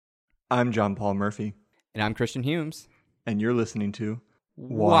I'm John Paul Murphy, And I'm Christian Humes. and you're listening to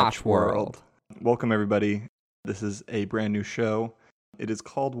Watch World. Welcome, everybody. This is a brand new show. It is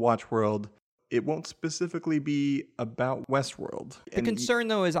called Watch World. It won't specifically be about Westworld. The concern,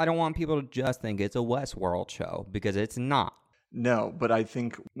 though, is I don't want people to just think it's a Westworld show, because it's not. No, but I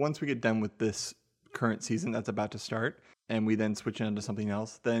think once we get done with this current season that's about to start, and we then switch into something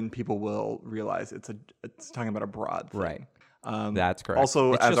else, then people will realize it's talking about a broad thing. Right. That's correct.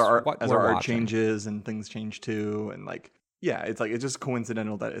 Also, It's as just our what art we're watching. changes and things change too, and it's just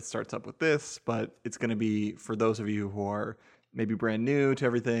coincidental that it starts up with this, but it's going to be, for those of you who are maybe brand new to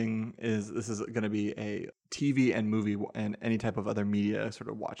everything, this is going to be a TV and movie and any type of other media sort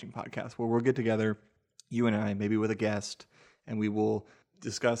of watching podcast where we'll get together, you and I, maybe with a guest, and we will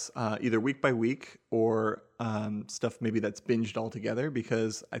discuss either week by week or stuff maybe that's binged all together,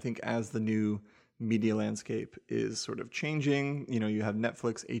 because I think as the new media landscape is sort of changing, you have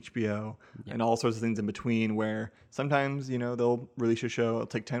Netflix, HBO, and all sorts of things in between, where sometimes, they'll release a show, it'll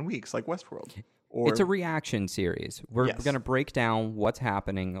take 10 weeks, like Westworld. Or, It's a reaction series. We're Yes. going to break down what's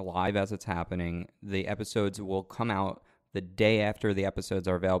happening live as it's happening. The episodes will come out the day after the episodes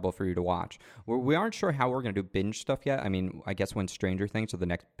are available for you to watch. We aren't sure how we're going to do binge stuff yet. I mean, I guess when Stranger Things, or the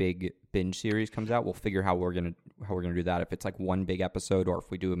next big binge series, comes out, we'll figure how we're going to do that. If it's like one big episode, or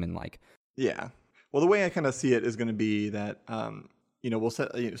if we do them in like... Yeah. Well, the way I kind of see it is going to be that, we'll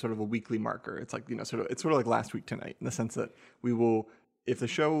set sort of a weekly marker. It's like, it's sort of like last week tonight, in the sense that we will, if the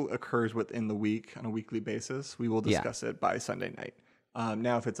show occurs within the week on a weekly basis, we will discuss it by Sunday night.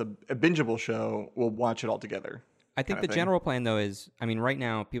 Now, if it's a bingeable show, we'll watch it all together. I think the general plan, though, is, I mean, right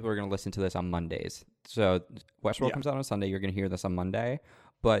now, people are going to listen to this on Mondays. So Westworld comes out on Sunday. You're going to hear this on Monday.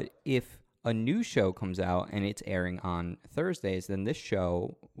 But if a new show comes out and it's airing on Thursdays, then this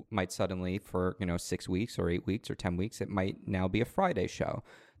show might suddenly, for 6 weeks or 8 weeks or 10 weeks, it might now be a Friday show.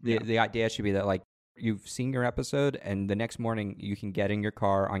 The idea should be that, like, you've seen your episode, and the next morning you can get in your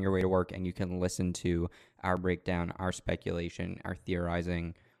car on your way to work and you can listen to our breakdown, our speculation, our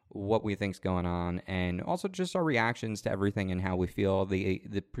theorizing, what we think's going on, and also just our reactions to everything and how we feel the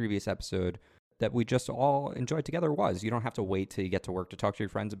previous episode that we just all enjoyed together was. You don't have to wait till you get to work to talk to your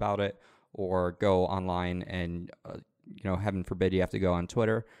friends about it, or go online and, heaven forbid you have to go on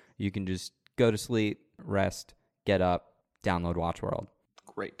Twitter. You can just go to sleep, rest, get up, download Watch World.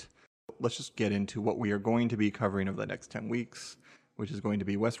 Great. Let's just get into what we are going to be covering over the next 10 weeks, which is going to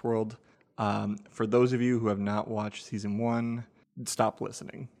be Westworld. For those of you who have not watched season 1, stop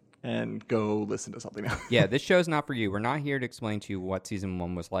listening and go listen to something else. Yeah, this show's not for you. We're not here to explain to you what season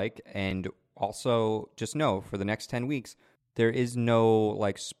 1 was like. And also, just know, for the next 10 weeks, there is no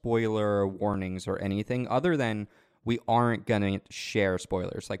spoiler warnings or anything, other than we aren't going to share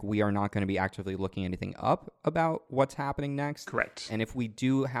spoilers. We are not going to be actively looking anything up about what's happening next. Correct. And if we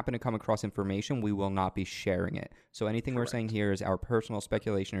do happen to come across information, we will not be sharing it. So anything we're saying here is our personal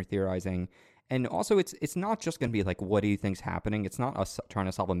speculation or theorizing. And also, it's not just going to be what do you think's happening? It's not us trying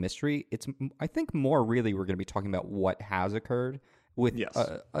to solve a mystery. It's, I think, more really we're going to be talking about what has occurred, with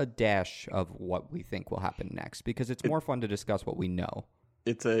a dash of what we think will happen next, because it's more fun to discuss what we know.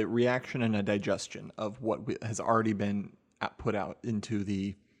 It's a reaction and a digestion of what has already been put out into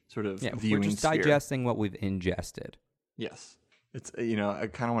the sort of viewing we're just sphere. digesting what we've ingested. Yes. It's, I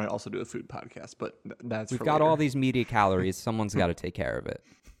kind of want to also do a food podcast, but we've got later. All these media calories. Someone's got to take care of it.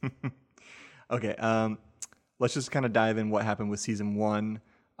 Okay. Let's just kind of dive in what happened with season 1.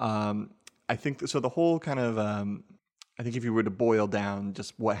 I think so. The whole kind of, I think if you were to boil down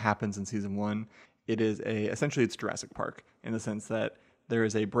just what happens in season 1, it is essentially it's Jurassic Park, in the sense that there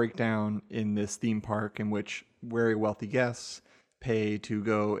is a breakdown in this theme park in which very wealthy guests pay to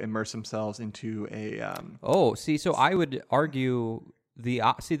go immerse themselves into a... So I would argue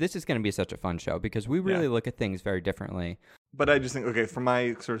this is going to be such a fun show, because we really look at things very differently. But I just think, okay, from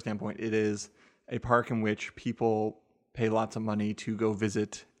my sort of standpoint, it is a park in which people pay lots of money to go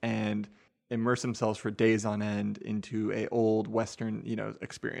visit and immerse themselves for days on end into a old Western,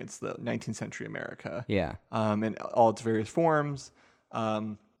 experience, the 19th century America. Yeah. And all its various forms.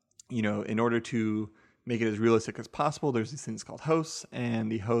 In order to make it as realistic as possible, there's these things called hosts, and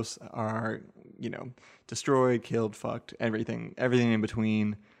the hosts are, destroyed, killed, fucked, everything in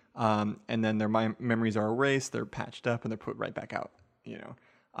between. And then their memories are erased, they're patched up, and they're put right back out.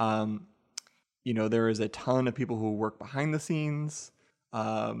 There is a ton of people who work behind the scenes,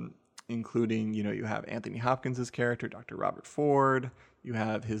 including, you have Anthony Hopkins' character, Dr. Robert Ford. You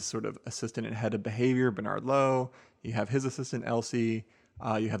have his sort of assistant and head of behavior, Bernard Lowe. You have his assistant, Elsie.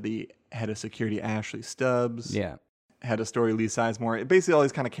 You have the head of security, Ashley Stubbs. Yeah. Head of story, Lee Sizemore. Basically, all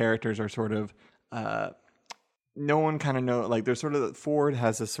these kind of characters are sort of... no one kind of know... There's sort of... Ford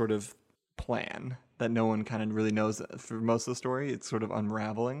has this sort of plan that no one kind of really knows for most of the story. It's sort of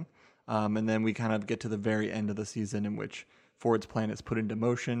unraveling. And then we kind of get to the very end of the season in which Ford's plan is put into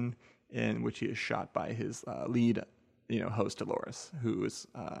motion, in which he is shot by his lead, host Dolores, who is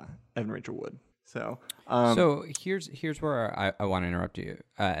Evan Rachel Wood. So here's where I want to interrupt you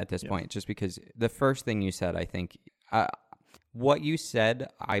at this point, just because the first thing you said, I think, what you said,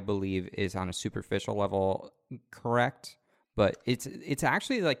 I believe, is on a superficial level correct, but it's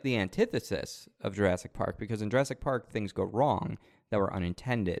actually like the antithesis of Jurassic Park, because in Jurassic Park things go wrong that were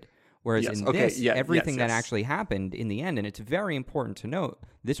unintended. Whereas in this, everything that actually happened in the end, and it's very important to note,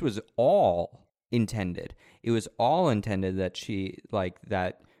 this was all intended. It was all intended that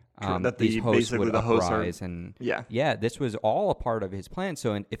these hosts would uprise, this was all a part of his plan.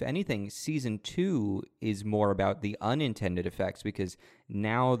 So, if anything, season 2 is more about the unintended effects, because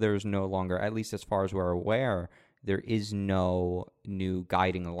now there's no longer, at least as far as we're aware, there is no new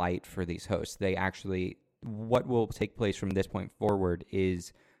guiding light for these hosts. They actually, what will take place from this point forward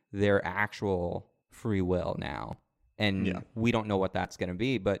is their actual free will now. And we don't know what that's going to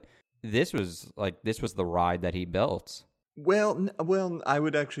be, but this was the ride that he built. Well, I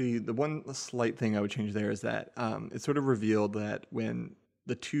would actually, the one slight thing I would change there is that it sort of revealed that when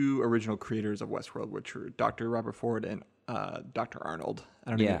the two original creators of Westworld, which were Dr. Robert Ford and Dr. Arnold,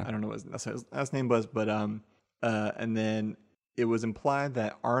 I don't know what his last name was, but and then it was implied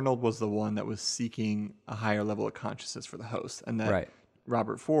that Arnold was the one that was seeking a higher level of consciousness for the host, and that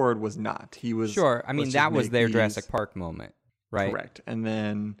Robert Ford was not. He was that was their Jurassic Park moment, right? Correct. And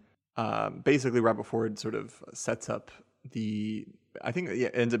then basically Robert Ford sort of sets up I think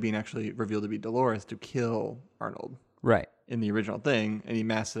it ends up being actually revealed to be Dolores to kill Arnold, right, in the original thing, and he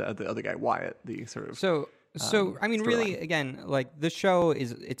masked it at the other guy Wyatt. The sort of so I mean, really, again, like the show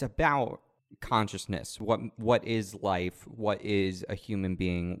it's about consciousness. What is life? What is a human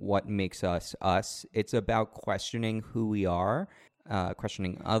being? What makes us us? It's about questioning who we are,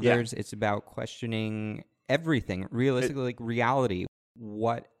 questioning others. It's about questioning everything, realistically, like reality,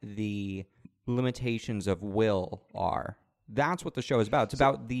 what the limitations of will are. That's what the show is about. It's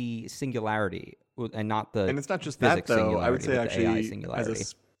about the singularity, and not the. And it's not just that, though. I would say actually,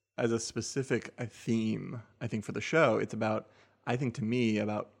 as a specific theme, I think for the show, it's about. I think to me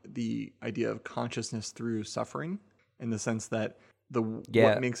about the idea of consciousness through suffering, in the sense that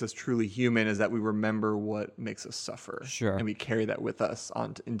what makes us truly human is that we remember what makes us suffer, and we carry that with us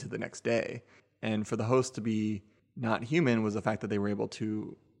into the next day. And for the host to be not human was the fact that they were able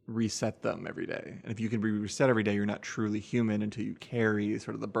to reset them every day. And if you can be reset every day, you're not truly human until you carry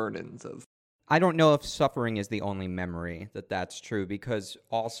sort of the burdens of. I don't know if suffering is the only memory that's true, because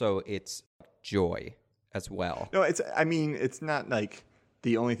also it's joy as well. No, it's not like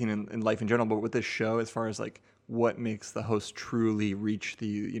the only thing in life in general, but with this show, as far as like what makes the host truly reach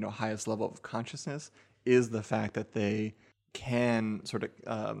the highest level of consciousness is the fact that they can sort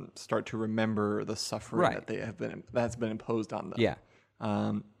of start to remember the suffering that's been imposed on them. Yeah.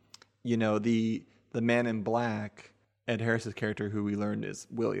 The man in black, Ed Harris's character, who we learned is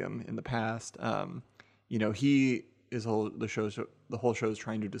William in the past. He is the whole show is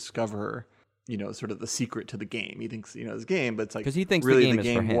trying to discover, sort of the secret to the game. He thinks, his game, but it's like, because he thinks really the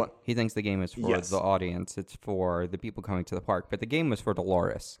game is for him. He thinks the game is for the audience. It's for the people coming to the park, but the game was for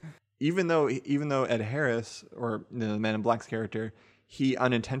Dolores. Even though Ed Harris, or the Man in Black's character, he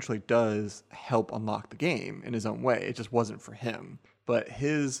unintentionally does help unlock the game in his own way. It just wasn't for him. But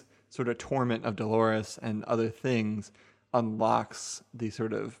his sort of torment of Dolores and other things unlocks the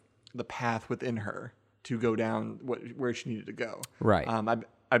sort of the path within her to go down where she needed to go. Right.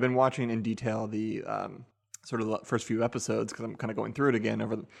 I've been watching in detail the sort of the first few episodes, because I'm kind of going through it again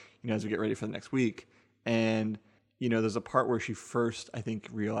over as we get ready for the next week. And there's a part where she first, I think,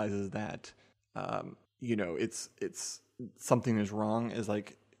 realizes that it's something is wrong. Is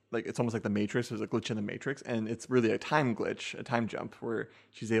like it's almost like the Matrix. There's a glitch in the Matrix, and it's really a time glitch, a time jump, where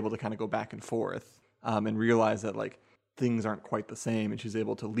she's able to kind of go back and forth and realize that like things aren't quite the same, and she's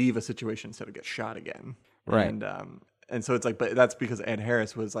able to leave a situation instead of get shot again. Right. And so it's like, but that's because Ed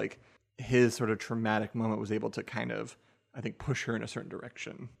Harris was like, his sort of traumatic moment was able to kind of, I think, push her in a certain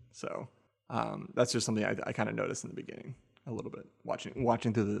direction. So that's just something I kind of noticed in the beginning a little bit,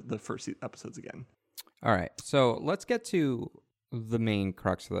 watching through the first episodes again. All right. So let's get to the main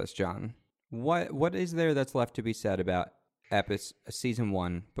crux of this, John. What is there that's left to be said about season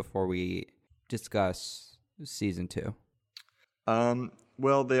 1 before we discuss season 2?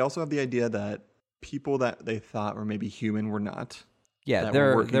 Well, they also have the idea that people that they thought were maybe human were not. Yeah,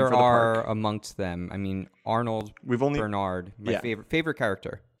 there are amongst them. I mean, Arnold Bernard, my favorite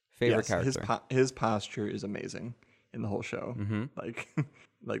character. His posture is amazing in the whole show. Mm-hmm. Like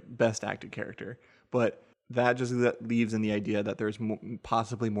like best acted character. But that leaves in the idea that there's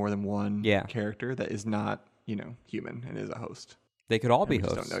possibly more than one character that is not, human and is a host. They could all be we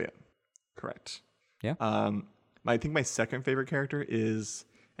hosts. Just don't know yet. Correct. Yeah. I think my second favorite character is,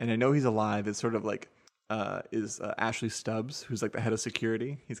 and I know he's alive, is sort of like is Ashley Stubbs, who's like the head of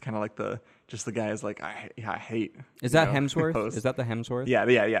security. He's kind of like the guy is like I hate. Is that Hemsworth? Host. Is that the Hemsworth?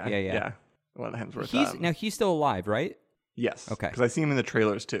 Yeah. One of the Hemsworth. Now he's still alive, right? Yes. Okay. Because I see him in the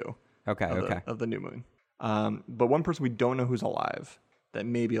trailers too. Okay. Of the New Moon. But one person we don't know who's alive that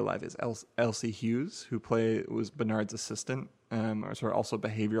may be alive is Elsie Hughes, who was Bernard's assistant, or sort of also a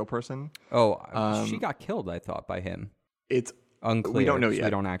behavioral person. Oh, she got killed, I thought, by him. It's unclear. We don't know yet. We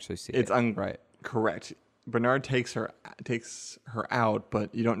don't actually see it. Right. Correct. Bernard takes her out,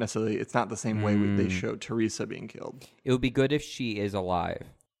 but you don't necessarily. It's not the same way they showed Teresa being killed. It would be good if she is alive.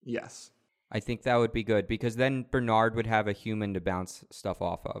 Yes. I think that would be good because then Bernard would have a human to bounce stuff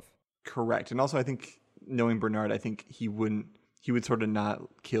off of. Correct. And also, I think knowing Bernard, I think he would sort of not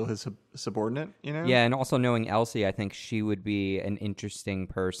kill his subordinate, Yeah, and also knowing Elsie, I think she would be an interesting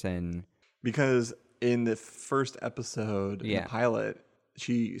person. Because in the first episode, in the pilot,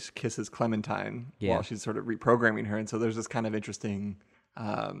 she kisses Clementine while she's sort of reprogramming her. And so there's this kind of interesting,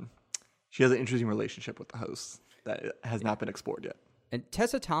 she has an interesting relationship with the host that has not been explored yet. And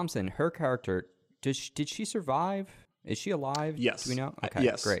Tessa Thompson, her character, did she survive? Is she alive? Yes. Do we know? Okay,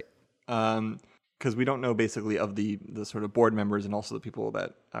 yes. Great. Because we don't know basically of the sort of board members and also the people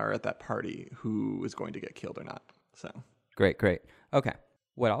that are at that party who is going to get killed or not. So great. Okay.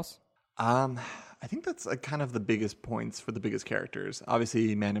 What else? I think that's kind of the biggest points for the biggest characters.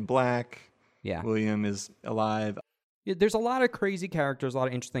 Obviously, Man in Black. Yeah. William is alive. Yeah, there's a lot of crazy characters, a lot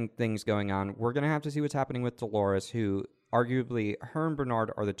of interesting things going on. We're going to have to see what's happening with Dolores, who arguably her and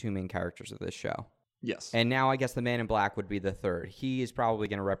Bernard are the two main characters of this show. Yes. And now I guess the Man in Black would be the third. He is probably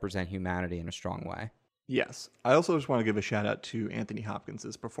going to represent humanity in a strong way. Yes. I also just want to give a shout out to Anthony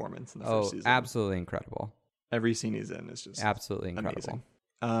Hopkins' performance in the first season. Absolutely incredible. Every scene he's in is just absolutely incredible.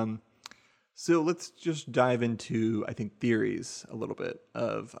 Amazing. So let's just dive into, I think, theories a little bit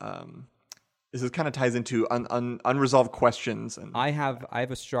of this kind of ties into unresolved questions. And I have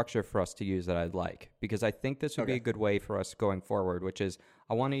a structure for us to use that I'd like, because I think this would be a good way for us going forward, which is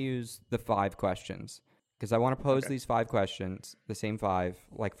I want to use the 5 questions, because I want to pose these 5 questions, the same 5,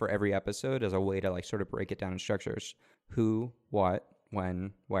 like for every episode, as a way to like sort of break it down in structures. Who, what,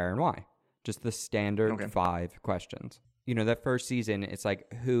 when, where, and why. Just the standard 5 questions. That first season, it's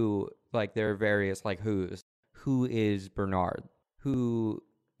like who, like there are various like who's. Who is Bernard? Who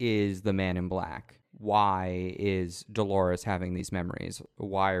is the Man in Black? Why is Dolores having these memories?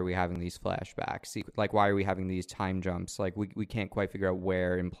 Why are we having these flashbacks? Like, why are we having these time jumps? Like, we can't quite figure out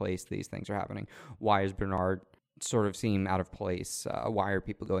where in place these things are happening. Why is Bernard sort of seem out of place? Why are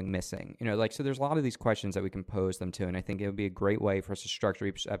people going missing? So there's a lot of these questions that we can pose them to, and I think it would be a great way for us to structure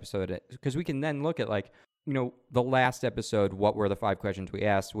each episode, because we can then look at the last episode, what were the 5 questions we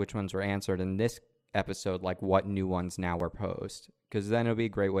asked, which ones were answered, and this episode, like what new ones now were posed, because then it'll be a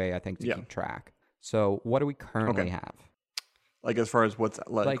great way, I think, to keep track. So what do we currently have? Like as far as what's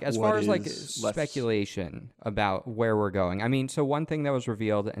like as far as like speculation about where we're going. I mean, so one thing that was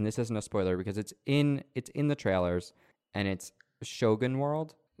revealed, and this isn't a spoiler because it's in the trailers, and it's Shogun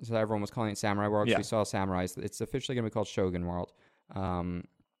World. So everyone was calling it Samurai World. Yeah. We saw Samurais. It's officially going to be called Shogun World.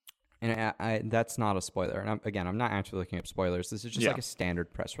 And that's not a spoiler. And I'm not actually looking at spoilers. This is just like a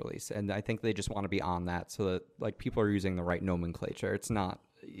standard press release, and I think they just want to be on that so that like people are using the right nomenclature. It's not,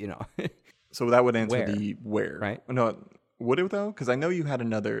 So that would answer the where, right? No, would it though? Because I know you had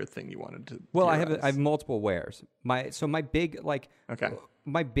another thing you wanted to. Well, I have multiple wheres. My big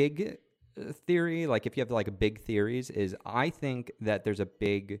theory, like if you have like a big theories, is I think that there's a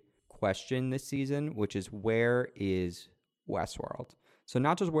big question this season, which is where is Westworld? So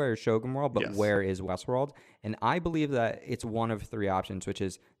not just where is Shogun World, but where is Westworld? And I believe that it's one of 3 options, which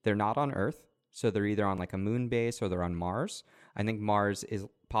is they're not on Earth. So they're either on like a moon base or they're on Mars. I think Mars is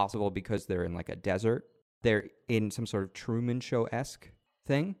possible because they're in like a desert. They're in some sort of Truman Show-esque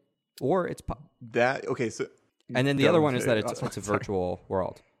thing. Or it's... and then the other one is that it's a virtual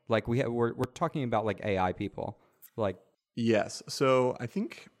world. Like we're talking about like AI people. Like... Yes. So I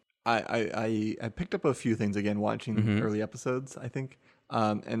think I picked up a few things again watching early episodes, I think.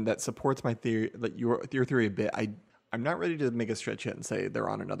 And that supports my theory, like your theory a bit. I'm not ready to make a stretch yet and say they're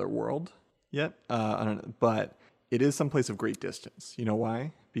on another world yet, but it is someplace of great distance. You know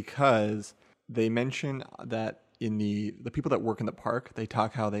why? Because they mention that in the people that work in the park, they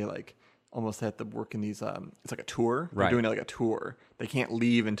talk how they like almost have to work in these. It's like a tour. Right. They're doing like a tour. They can't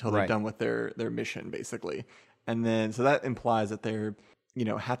leave until they're done with their mission, basically. And then so that implies that they're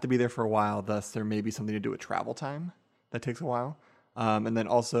have to be there for a while. Thus, there may be something to do with travel time that takes a while. And then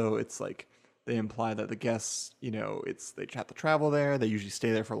also, it's like they imply that the guests, they have to travel there. They usually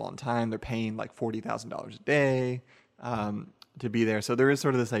stay there for a long time. They're paying like $40,000 a day to be there. So there is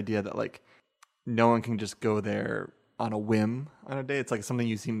sort of this idea that like no one can just go there on a whim on a day. It's like something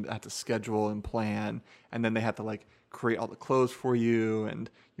you seem to have to schedule and plan, and then they have to like create all the clothes for you and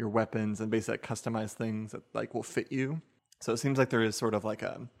your weapons and basically like, customize things that like will fit you. So it seems like there is sort of like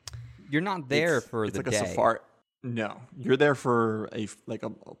you're not there for it's the like day. a safari. No, you're there for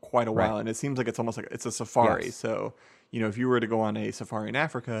quite a while, Right. and it seems like it's almost like it's a safari. Yes. So if you were to go on a safari in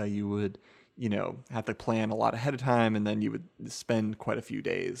Africa, you would have to plan a lot ahead of time, and then you would spend quite a few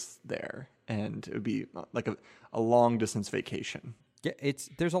days there, and it would be like a long distance vacation. Yeah,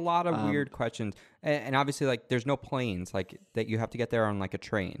 there's a lot of weird questions, and obviously like there's no planes like that you have to get there on like a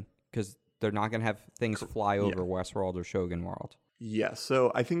train because they're not gonna have things fly over Westworld or Shogun World. Yeah,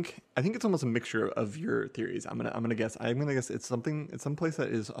 so I think it's almost a mixture of your theories. I'm gonna guess it's some place that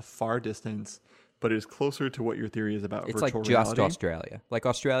is a far distance, but is closer to what your theory is about. It's virtual like just reality. Australia. Like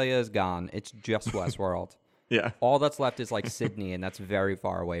Australia is gone. It's just Westworld. Yeah, All that's left is like Sydney, and that's very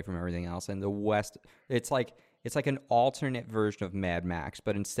far away from everything else. And the West, it's like an alternate version of Mad Max,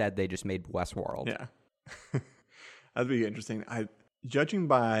 but instead they just made Westworld. yeah, that'd be interesting. Judging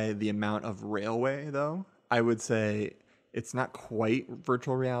by the amount of railway, though, I would say it's not quite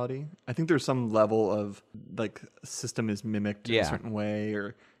virtual reality. I think there's some level of like system is mimicked in a certain way,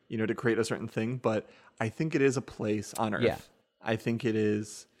 or to create a certain thing. But I think it is a place on Earth. Yeah. I think it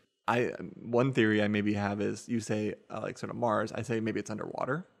is. One theory I maybe have is you say like sort of Mars. I say maybe it's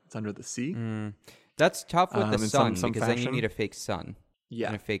underwater. It's under the sea. That's tough with the in sun some because then you fashion. need a fake sun Yeah,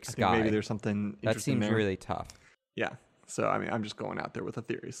 and a fake I sky. think maybe there's something that interesting seems there. really tough. Yeah. So I mean, I'm just going out there with the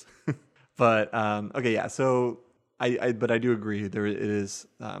theories, but okay, yeah. So but I do agree. There it is.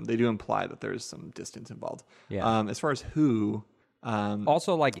 They do imply that there's some distance involved. Yeah. As far as who,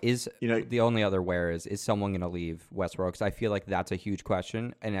 Also, like, is the only other where is someone going to leave Westworld? Because I feel like that's a huge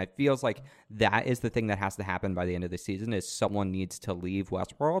question, and it feels like that is the thing that has to happen by the end of the season: is someone needs to leave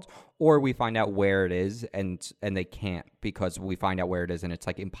Westworld, or we find out where it is, and they can't because we find out where it is, and it's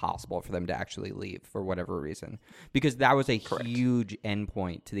like impossible for them to actually leave for whatever reason. Because that was a huge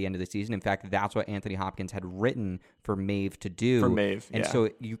endpoint to the end of the season. In fact, that's what Anthony Hopkins had written for Maeve to do. For Maeve, and yeah. so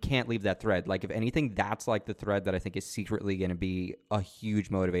you can't leave that thread. Like, if anything, that's like the thread that I think is secretly going to be a huge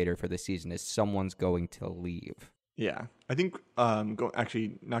motivator for this season is someone's going to leave. Yeah, I think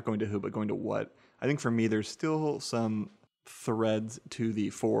actually not going to who, but going to what. I think for me, there's still some threads to the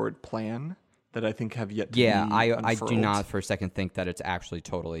forward plan that I think have yet to be I do unfurled. not for a second think that it's actually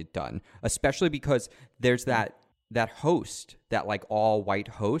totally done, especially because there's that host, that like all white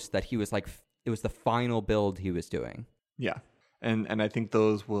host that he was like, it was the final build he was doing. Yeah. And I think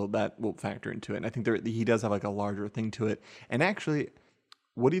that will factor into it. And I think he does have like a larger thing to it. And actually,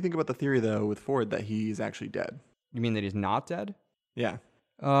 what do you think about the theory though with Ford that he's actually dead? You mean that he's not dead? Yeah.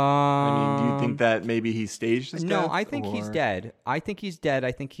 I mean, do you think that maybe he staged his death? No, I think he's dead. I think he's dead.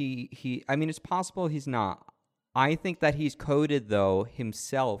 I think I mean, it's possible he's not. I think that he's coded, though,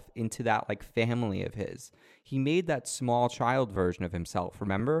 himself into that, like, family of his. He made that small child version of himself,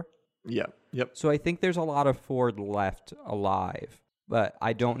 remember? Yeah. Yep. So I think there's a lot of Ford left alive. But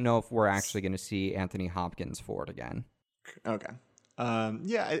I don't know if we're actually going to see Anthony Hopkins Ford again. Okay.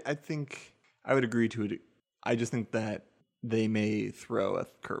 Yeah, I think I would agree to it. I just think that they may throw a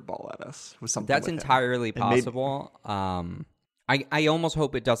curveball at us with something. That's with him. entirely possible. I almost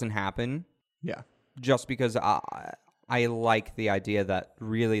hope it doesn't happen. Yeah. Just because I like the idea that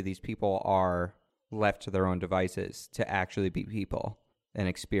really these people are left to their own devices to actually be people and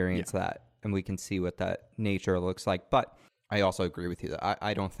experience that, and we can see what that nature looks like. But I also agree with you that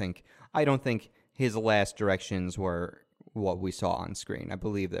I don't think his last directions were what we saw on screen. I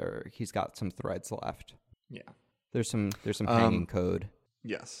believe he's got some threads left. Yeah. There's some hanging code.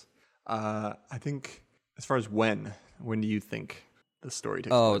 Yes. I think as far as when do you think the story takes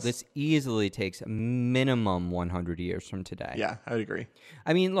place? Oh, this easily takes minimum 100 years from today. Yeah, I would agree.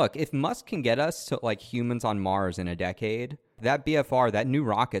 I mean, look, if Musk can get us to like humans on Mars in a decade, that BFR, that new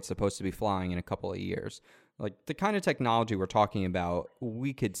rocket's supposed to be flying in a couple of years. Like the kind of technology we're talking about,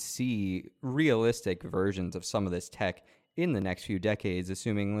 we could see realistic versions of some of this tech in the next few decades,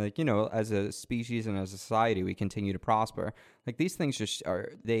 assuming like, as a species and as a society, we continue to prosper. Like these things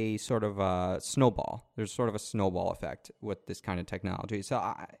they sort of snowball. There's sort of a snowball effect with this kind of technology. So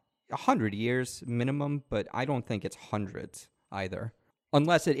 100 years minimum, but I don't think it's hundreds either.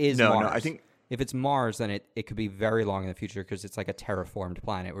 Unless it is Mars. No, I think if it's Mars, then it could be very long in the future because it's like a terraformed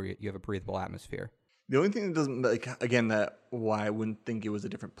planet where you have a breathable atmosphere. The only thing that doesn't, like, again, that why I wouldn't think it was a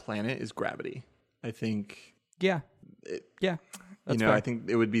different planet is gravity. I think, Yeah. That's fair. I think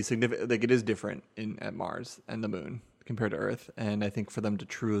it would be significant. Like, it is different at Mars and the Moon compared to Earth, and I think for them to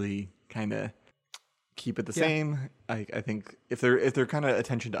truly kind of keep it the same, I think if they're kind of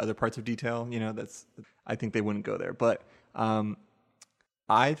attention to other parts of detail, I think they wouldn't go there. But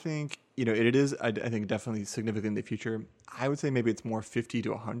I think it is. I think definitely significant in the future. I would say maybe it's more 50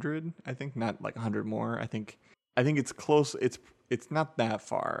 to 100. I think not like 100 more. I think it's close. It's not that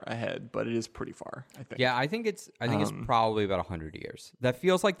far ahead, but it is pretty far, I think. Yeah, I think it's probably about 100 years. That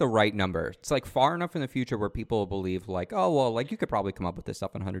feels like the right number. It's like far enough in the future where people believe like, oh, well, like you could probably come up with this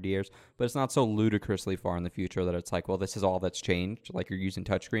stuff in 100 years, but it's not so ludicrously far in the future that it's like, well, this is all that's changed. Like you're using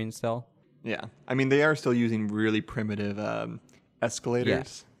touchscreens still. Yeah. I mean, they are still using really primitive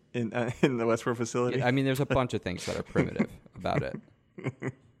escalators in the Westworld facility. Yeah, I mean, there's a bunch of things that are primitive about it.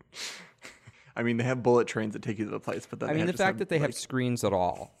 I mean, they have bullet trains that take you to the place, but then I mean, the fact that they have screens at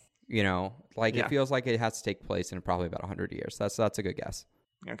all, it feels like it has to take place in probably about 100 years. That's a good guess.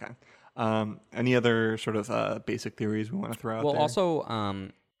 Okay. Any other sort of basic theories we want to throw out there? Well,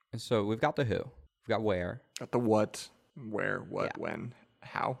 also, so we've got the who, we've got where, got the what, where, what, when,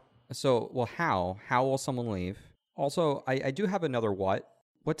 how. So, well, how will someone leave? Also, I do have another what.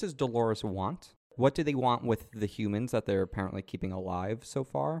 What does Dolores want? What do they want with the humans that they're apparently keeping alive so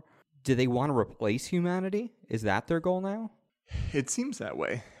far? Do they want to replace humanity? Is that their goal now? It seems that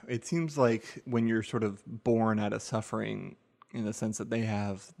way. It seems like when you're sort of born out of suffering, in the sense that they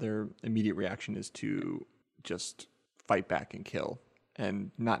have, their immediate reaction is to just fight back and kill,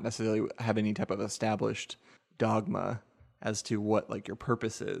 and not necessarily have any type of established dogma as to what like your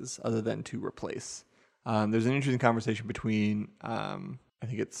purpose is, other than to replace. There's an interesting conversation between, I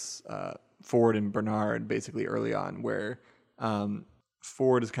think it's Ford and Bernard, basically early on, where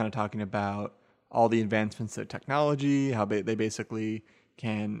Ford is kind of talking about all the advancements of technology, how they basically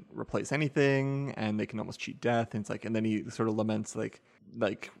can replace anything, and they can almost cheat death. And it's like, and then he sort of laments like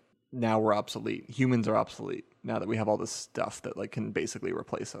now we're obsolete. Humans are obsolete now that we have all this stuff that like can basically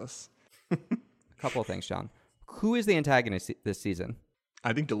replace us. A couple of things, John. Who is the antagonist this season?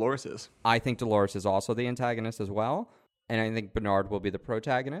 I think Dolores is. I think Dolores is also the antagonist as well, and I think Bernard will be the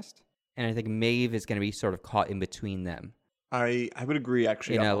protagonist, and I think Maeve is going to be sort of caught in between them. I would agree,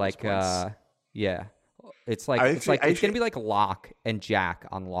 actually. Yeah, it's going to be like Locke and Jack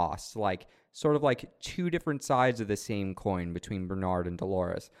on Lost, like sort of like two different sides of the same coin between Bernard and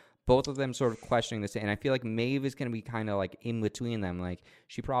Dolores. Both of them sort of questioning this, and I feel like Maeve is going to be kind of like in between them. Like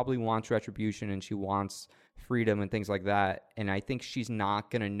she probably wants retribution and she wants freedom and things like that, and I think she's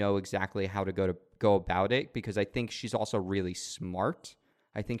not going to know exactly how to go about it, because I think she's also really smart.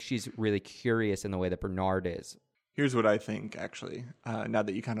 I think she's really curious in the way that Bernard is. Here's what I think, actually, now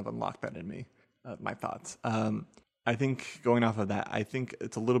that you kind of unlocked that in me, my thoughts. I think going off of that, I think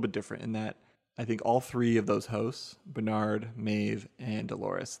it's a little bit different in that I think all three of those hosts, Bernard, Maeve, and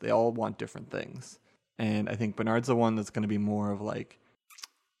Dolores, they all want different things. And I think Bernard's the one that's going to be more of like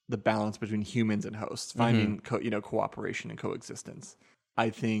the balance between humans and hosts, finding cooperation and coexistence. I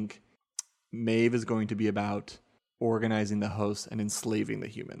think Maeve is going to be about organizing the hosts and enslaving the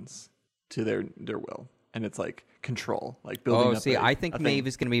humans to their will. And it's like control, like building up. I think Maeve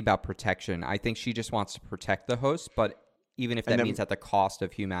is going to be about protection. I think she just wants to protect the host, but even if that means at the cost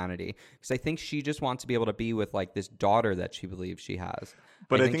of humanity. Because I think she just wants to be able to be with like this daughter that she believes she has.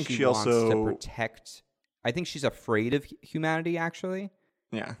 But I think she wants also to protect. I think she's afraid of humanity, actually.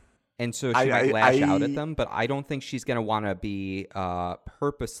 Yeah. And so she might lash out at them, but I don't think she's going to want to be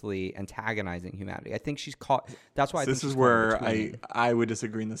purposely antagonizing humanity. I think she's caught. That's why I think this is where I would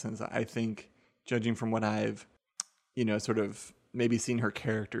disagree in the sense that I think, judging from what I've, sort of maybe seen her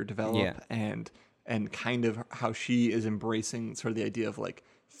character develop and kind of how she is embracing sort of the idea of like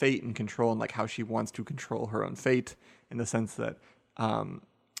fate and control, and like how she wants to control her own fate in the sense that,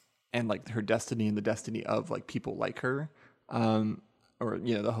 and like her destiny and the destiny of like people like her, or,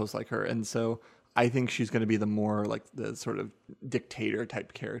 the host like her. And so I think she's going to be the more like the sort of dictator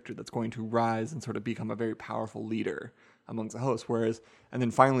type character that's going to rise and sort of become a very powerful leader amongst the hosts. And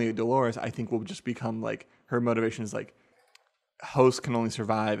then finally Dolores, I think, will just become like, her motivation is like, hosts can only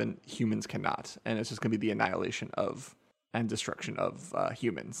survive and humans cannot. And it's just going to be the annihilation of and destruction of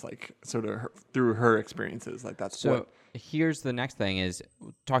humans, like sort of through her experiences. Like that's so. Here's the next thing is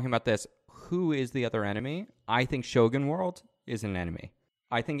talking about this. Who is the other enemy? I think Shogun World is an enemy.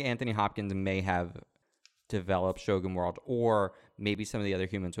 I think Anthony Hopkins may have developed Shogun World, or maybe some of the other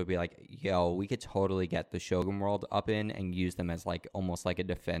humans would be like, yo, we could totally get the Shogun World up in and use them as like almost like a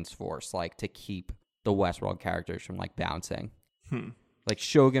defense force, like to keep the Westworld characters from like bouncing. Like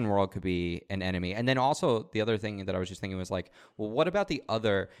Shogun World could be an enemy. And then also the other thing that I was just thinking was like, well, what about the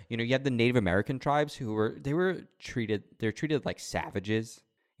other, you have the Native American tribes who they're treated like savages.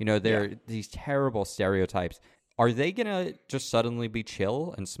 They're these terrible stereotypes. Are they going to just suddenly be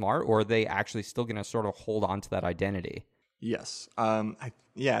chill and smart, or are they actually still going to sort of hold on to that identity? Yes.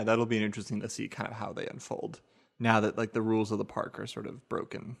 That'll be interesting to see kind of how they unfold now that like the rules of the park are sort of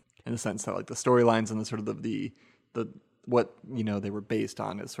broken, in the sense that like the storylines and the sort of the what they were based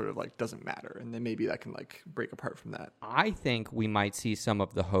on is sort of like doesn't matter, and then maybe that can like break apart from that. I think we might see some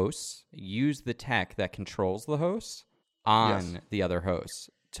of the hosts use the tech that controls the hosts on the other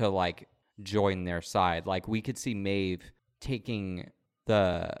hosts to like join their side. Like we could see Maeve taking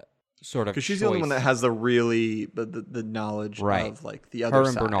the sort of, because she's the only one that has the really the knowledge of like the other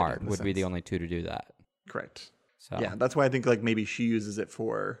side. Her and Bernard would be the only two to do that. Correct. So yeah, that's why I think like maybe she uses it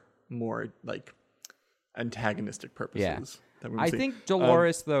for more like antagonistic purposes. Yeah. I think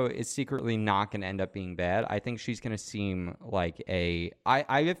Dolores though is secretly not going to end up being bad. I think she's going to seem like I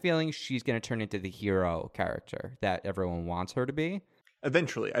have a feeling she's going to turn into the hero character that everyone wants her to be.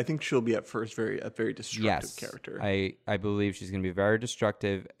 Eventually, I think she'll be at first a very destructive character. I believe she's going to be very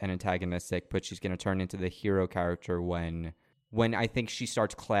destructive and antagonistic, but she's going to turn into the hero character when I think she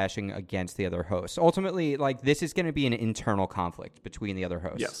starts clashing against the other hosts. Ultimately, like this is going to be an internal conflict between the other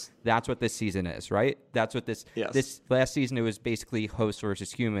hosts. Yes. That's what this season is, right? That's what this last season, it was basically hosts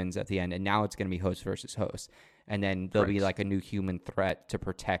versus humans at the end, and now it's going to be hosts versus hosts. And then there'll be like a new human threat to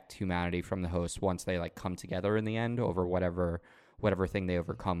protect humanity from the hosts once they like come together in the end over whatever thing they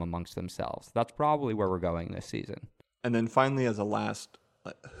overcome amongst themselves. That's probably where we're going this season. And then finally, as a last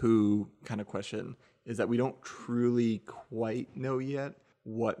who kind of question, is that we don't truly quite know yet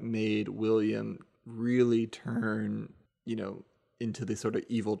what made William really turn, into the sort of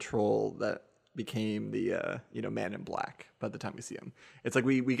evil troll that became the, Man in Black by the time we see him. It's like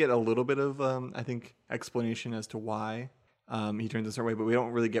we get a little bit of, I think, explanation as to why he turns a certain way, but we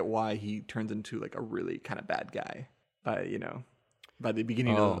don't really get why he turns into like a really kind of bad guy by the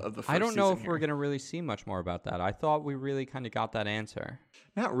beginning of the first season. I don't know if we're going to really see much more about that. I thought we really kind of got that answer.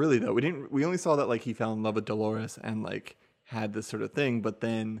 Not really, though. We only saw that like he fell in love with Dolores and like had this sort of thing, but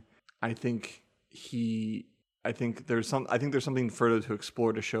then I think there's something further to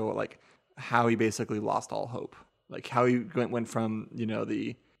explore to show like how he basically lost all hope. Like how he went from,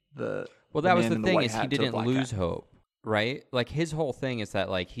 the well, that was the thing, is he didn't lose hope, right? Like his whole thing is that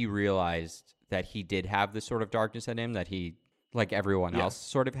like he realized that he did have this sort of darkness in him that he, like everyone else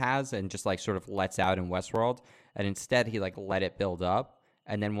sort of has, and just like sort of lets out in Westworld, and instead he like let it build up,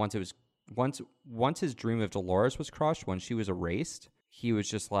 and then once his dream of Dolores was crushed, when she was erased, he was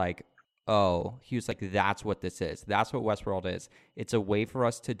just like, that's what this is. That's what Westworld is. It's a way for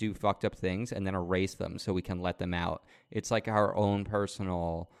us to do fucked up things and then erase them so we can let them out. It's like our own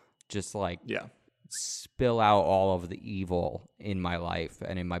personal, just like spill out all of the evil in my life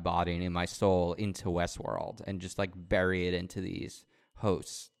and in my body and in my soul into Westworld and just like bury it into these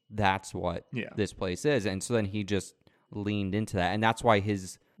hosts. That's what this place is. And so then he just leaned into that. And that's why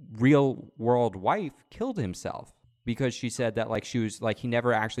his real world wife killed himself, because she said that like she was like, he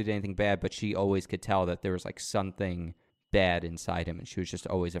never actually did anything bad, but she always could tell that there was like something bad inside him, and she was just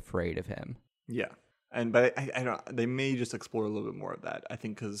always afraid of him. Yeah. But I don't, they may just explore a little bit more of that, I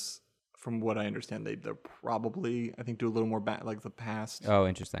think, because from what I understand, they'll probably, I think, do a little more back, like the past. Oh,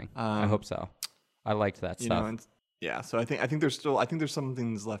 interesting. I hope so. I liked that stuff. So I think there's some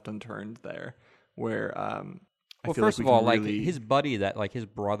things left unturned there, where well, first of all, like his buddy, that like his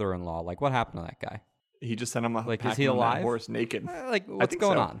brother-in-law, like what happened to that guy? He just sent him like, is he alive? Horse naked. Like what's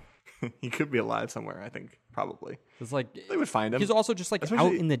going on? He could be alive somewhere. I think probably. It's like they would find him. He's also just like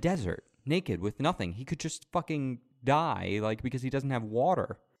out in the desert, naked with nothing. He could just fucking die, like because he doesn't have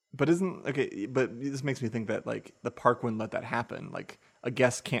water. But but this makes me think that like the park wouldn't let that happen. Like a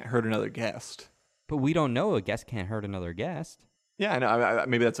guest can't hurt another guest. But we don't know a guest can't hurt another guest. Yeah, I know.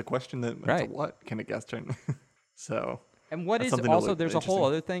 Maybe that's a question that right. What can a guest turn? So. And what is also there's a whole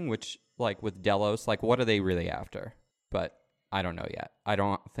other thing which like with Delos, like what are they really after? But I don't know yet. I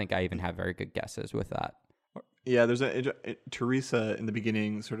don't think I even have very good guesses with that. Yeah, there's Teresa in the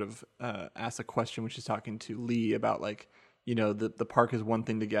beginning sort of asks a question when she's talking to Lee about like, the park is one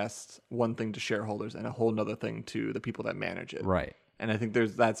thing to guests, one thing to shareholders, and a whole nother thing to the people that manage it. Right. And I think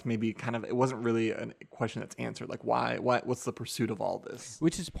that's maybe kind of, it wasn't really a question that's answered. Like what's the pursuit of all this?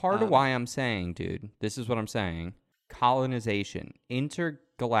 Which is part of why I'm saying, dude, this is what I'm saying. Colonization,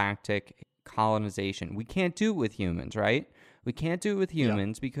 intergalactic colonization. We can't do it with humans, right? We can't do it with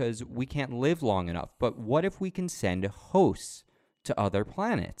humans because we can't live long enough. But what if we can send hosts to other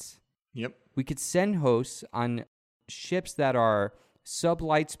planets? Yep. We could send hosts on ships that are sub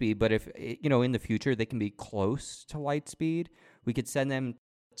light speed, but if, in the future they can be close to light speed, we could send them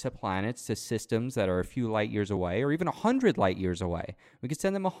to planets, to systems that are a few light years away, or even 100 light years away. We could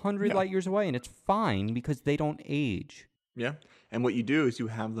send them 100 light years away, and it's fine because they don't age. Yeah. And what you do is you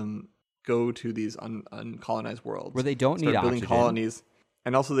have them go to these uncolonized worlds where they don't need building oxygen. colonies,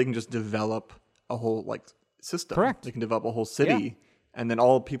 and also they can just develop a whole system. Correct. They can develop a whole city, and then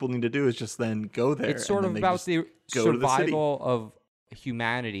all people need to do is just then go there. It's sort of about the survival of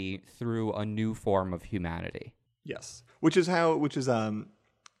humanity through a new form of humanity. Yes, which is the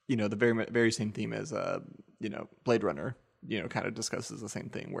very very same theme as Blade Runner. Kind of discusses the same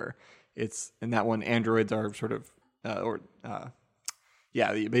thing, where it's in that one androids are sort of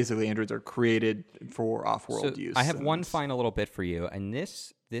basically androids are created for off-world use. I have one final little bit for you, and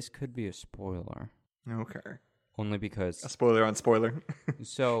this could be a spoiler. Okay. Only because a spoiler on spoiler.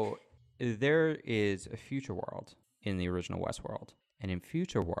 So there is a future world in the original Westworld, and in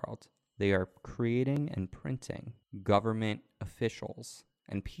future world they are creating and printing government officials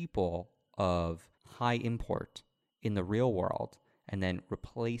and people of high import in the real world, and then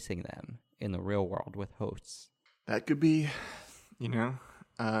replacing them in the real world with hosts. That could be,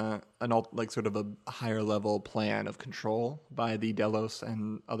 sort of a higher level plan of control by the Delos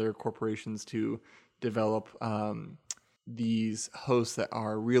and other corporations to develop these hosts that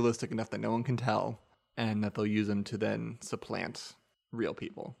are realistic enough that no one can tell, and that they'll use them to then supplant real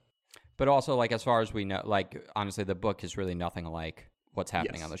people. But also, as far as we know, honestly, the book is really nothing like what's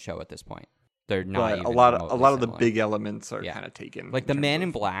happening on the show at this point. They're not. But a lot of the big elements are kind of taken. The Man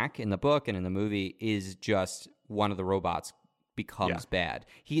in Black in the book and in the movie is just one of the robots becomes bad.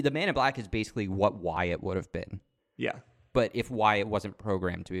 The Man in Black is basically what Wyatt would have been. Yeah. But if Wyatt wasn't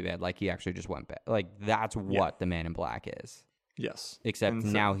programmed to be bad, he actually just went bad. That's what the Man in Black is. Yes. Except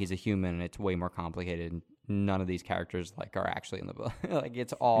now he's a human, and it's way more complicated. And none of these characters are actually in the book.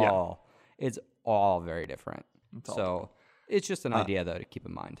 It's all very different. It's just an idea though to keep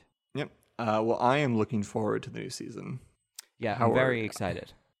in mind. Yep. Well, I am looking forward to the new season. Yeah, I'm very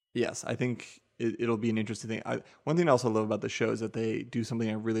excited. Yes, I think it'll be an interesting thing. One thing I also love about the show is that they do something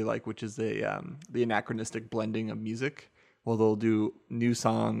I really like, which is the anachronistic blending of music. Well, they'll do new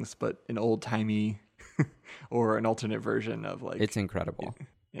songs, but an old-timey or an alternate version of It's incredible.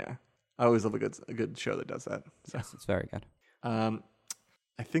 Yeah. I always love a good show that does that. So. Yes, it's very good.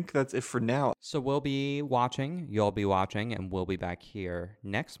 I think that's it for now. So we'll be watching, you'll be watching, and we'll be back here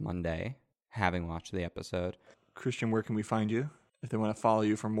next Monday, having watched the episode. Christian, where can we find you if they want to follow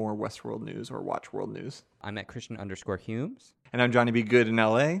you for more Westworld news or Watch World news? I'm at Christian_Humes. And I'm Johnny B. Good in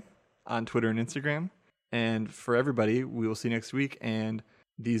LA on Twitter and Instagram. And for everybody, we will see you next week. And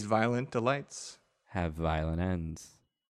these violent delights have violent ends.